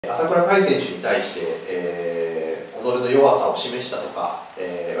朝倉海選手に対して、己の弱さを示したとか、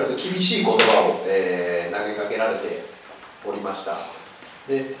割と厳しい言葉を、投げかけられておりました。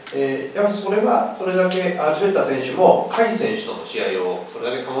で、やはりそれはそれだけアーチュレッタ選手も甲斐選手との試合をそ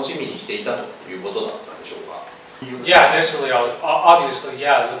れだけ楽しみにしていたということだったんでしょうか。Yeah, initially, obviously,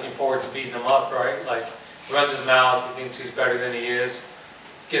 yeah, looking forward to beating him up, right? Like, runs his mouth, he thinks he's better than he is,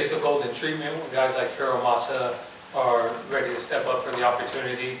 gets the golden treatment when guys like Hiromasa are ready to step up for the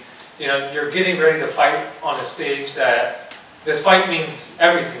opportunity. You know, you're getting ready to fight on a stage that this fight means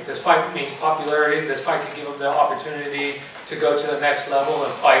everything. This fight means popularity. This fight could give him the opportunity to go to the next level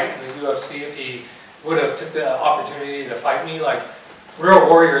and fight in the UFC if he would have took the opportunity to fight me. Like, real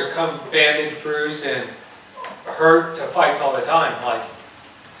warriors come bandaged, bruised, and hurt to fights all the time. Like,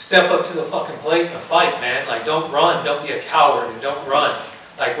 step up to the fucking plate and fight, man. Like, don't run. Don't be a coward and don't run.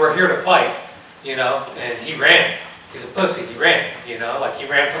 Like, we're here to fight, you know? And he ran. He's a pussy. He ran, you know? Like, he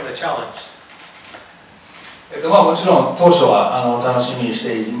ran from the challenge. もちろん当初は楽しみにし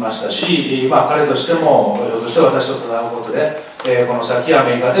ていましたし、彼としてもひょっとして私と戦うことで、この先ア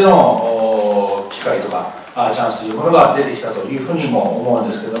メリカでの機会とかチャンスというものが出てきたというふうにも思うん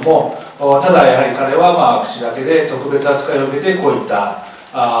ですけれども、ただやはり彼は口だけで特別扱いを受けてこういった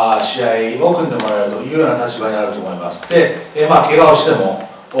試合を組んでもらえるというような立場にあると思います。で、怪我をしても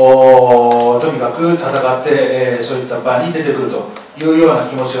とにかく戦って、そういった場に出てくるというような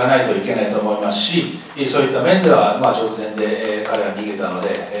気持ちがないといけないと思いますし、そういった面では直前で、彼は逃げたの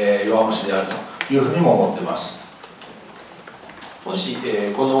で、弱虫であるというふうにも思っています。もし、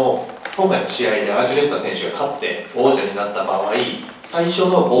この今回の試合でアーチュレッタ選手が勝って王者になった場合、最初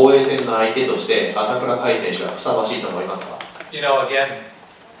の防衛戦の相手として朝倉海選手はふさわしいと思いますか？ You know, again,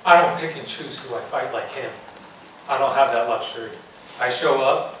 I don't pick and choose who I fight like him. I don't have that luxury. I show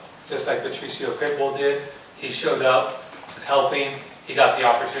up, just like Patricio Pitbull did. He showed up, was helping, he got the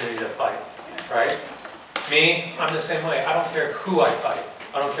opportunity to fight, right? Me, I'm the same way. I don't care who I fight.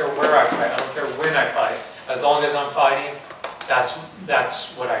 I don't care where I fight. I don't care when I fight. As long as I'm fighting,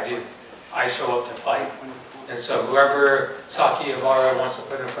 that's what I do. I show up to fight. And so whoever Saki Ibarra wants to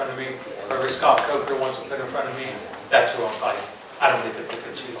put in front of me, whoever Scott Coker wants to put in front of me, that's who I'm fighting. I don't get to pick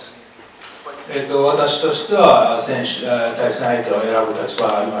and choose. 私としては対戦相手を選ぶ立場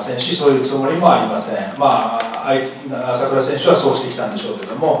はありませんし、そういうつもりもありません。朝倉選手はそうしてきたんでしょうけ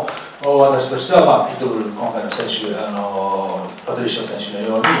ども、私としてはピットブル、今回の選手、パトリシオ選手の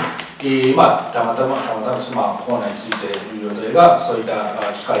ように、たまたまコーナーについている予定が、そういった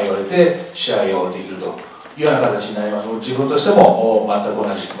機会を得て、試合をできるというような形になります。自分としても全く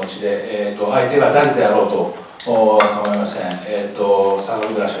同じ気持ちで、相手が誰であろうと。構いません。相模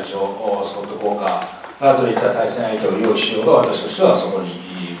村社長、スコット・コーカーがどういった対戦相手を用意しようが、私としてはそこに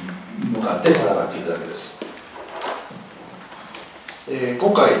向かって戦っていくだけです。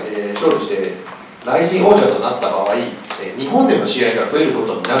今回、勝利して、RIZIN王者となった場合、日本での試合が増えるこ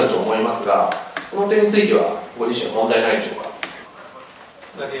とになると思いますが、この点については、ご自身は問題ないでしょうか。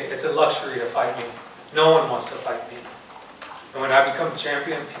Look, it's a luxury to fight me. No one wants to fight me. And when I become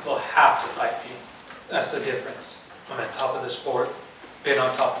champion, people have to fight me. That's the difference. I'm at top of the sport, been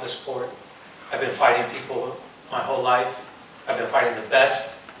on top of the sport. I've been fighting people my whole life. I've been fighting the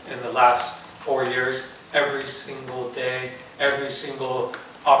best in the last 4 years. Every single day, every single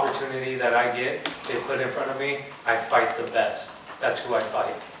opportunity that I get, they put in front of me, I fight the best. That's who I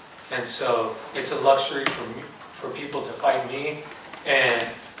fight. And so it's a luxury for people to fight me. And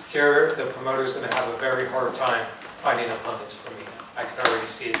here, the promoter is going to have a very hard time finding opponents for me. I can already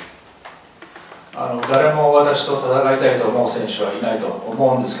see it. 誰も私と戦いたいと思う選手はいないと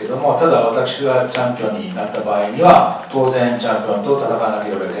思うんですけども、ただ私がチャンピオンになった場合には当然チャンピオンと戦わな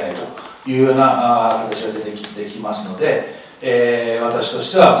ければいけないというような形が出てきますので、私と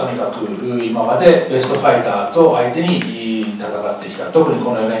してはとにかく今までベストファイターと相手に戦ってきた、特に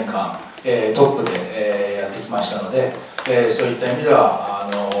この4年間トップでやってきましたので、そういった意味では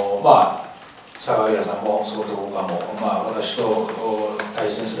相模浦さんもスコット・コーカーも、私と対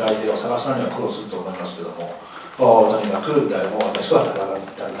戦する相手を探すのには苦労すると思いますけども、とにかく誰も私は戦い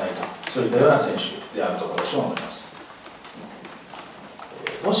たくないと、そういったような選手であると私は思います。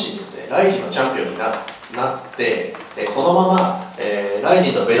もしですね、RIZINのチャンピオンになって、そのまま、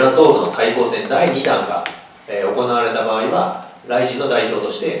RIZINとベラトールの対抗戦第2弾が、行われた場合は、RIZINの代表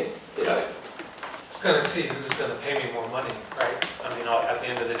として出られる。It's going to see who's going to pay me more money, right? I mean, at the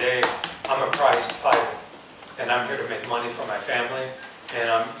end of the day, I'm a prized fighter, and I'm here to make money for my family.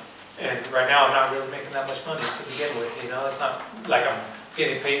 And right now, I'm not really making that much money to begin with. You know, it's not like I'm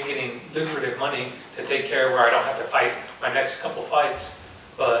getting paid, getting lucrative money to take care of where I don't have to fight my next couple fights.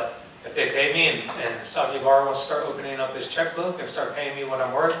 But If they pay me and Sagibar wants to start opening up his checkbook and start paying me what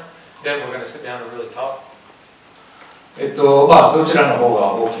I'm worth, then we're going to sit down and really talk. どちらの方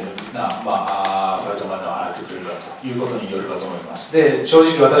が大きな、ファイトマネーを払ってくれるかということによるかと思います。で、正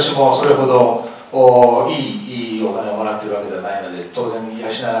直私もそれほどいいお金をもらっているわけではないので、当然養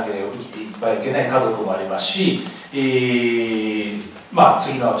わなければいっぱいいけない家族もありますし、次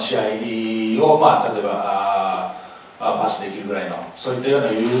の試合を、例えばパスできるぐらいの、そういったような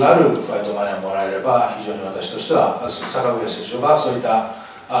余裕があるファイトマネーをもらえれば、非常に私としては、坂口社長がそういった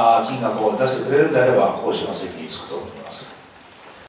金額を出してくれるんであれば、講師の席に着くと思います。